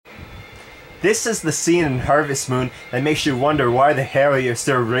This is the scene in Harvest Moon that makes you wonder why the hell you're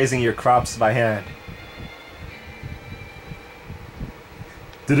still raising your crops by hand.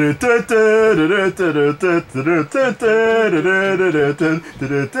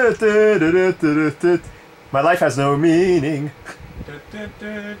 My life has no meaning.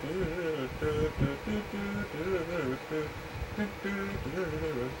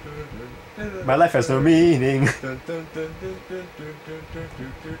 My life has no meaning.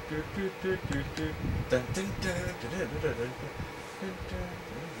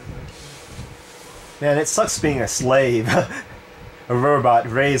 Man, it sucks being a slave. A robot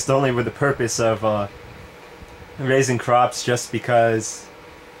raised only with the purpose of raising crops just because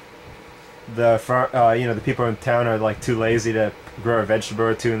the people in town are like too lazy to grow a vegetable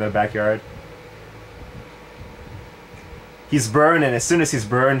or two in their backyard. He's burned, and as soon as he's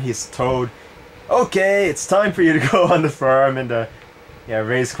burned, he's told, "Okay, it's time for you to go on the farm and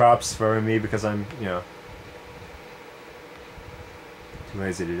raise crops for me because I'm too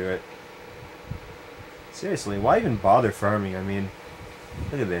lazy to do it." Seriously, why even bother farming? I mean,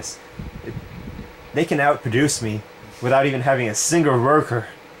 look at this. They can outproduce me without even having a single worker.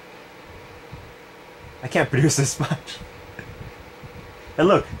 I can't produce this much. And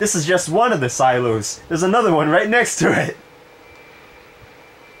look, this is just one of the silos. There's another one right next to it.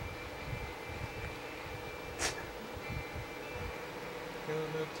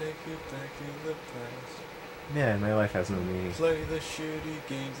 Gonna take you back in the past. Man, my life has no meaning. Play the shitty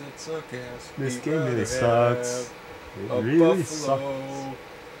games that suck ass. This He'd game really rather sucks. have It a really buffalo sucks.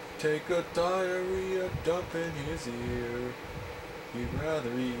 take a diarrhea dump in his ear. He'd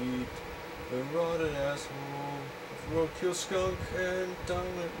rather eat the rotten asshole, roadkill skunk, and down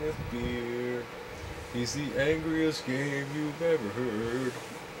it with beer. He's the angriest game you've ever heard.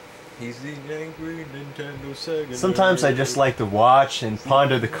 He's the angry Nintendo Sega. Sometimes I just like to watch and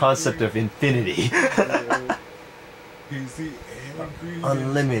ponder the concept of infinity. He's the angry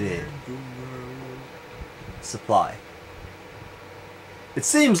Unlimited supply. It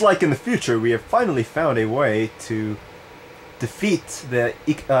seems like in the future we have finally found a way to defeat the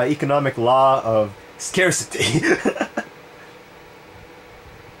economic law of scarcity. The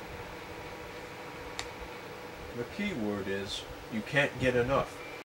key word is, you can't get enough.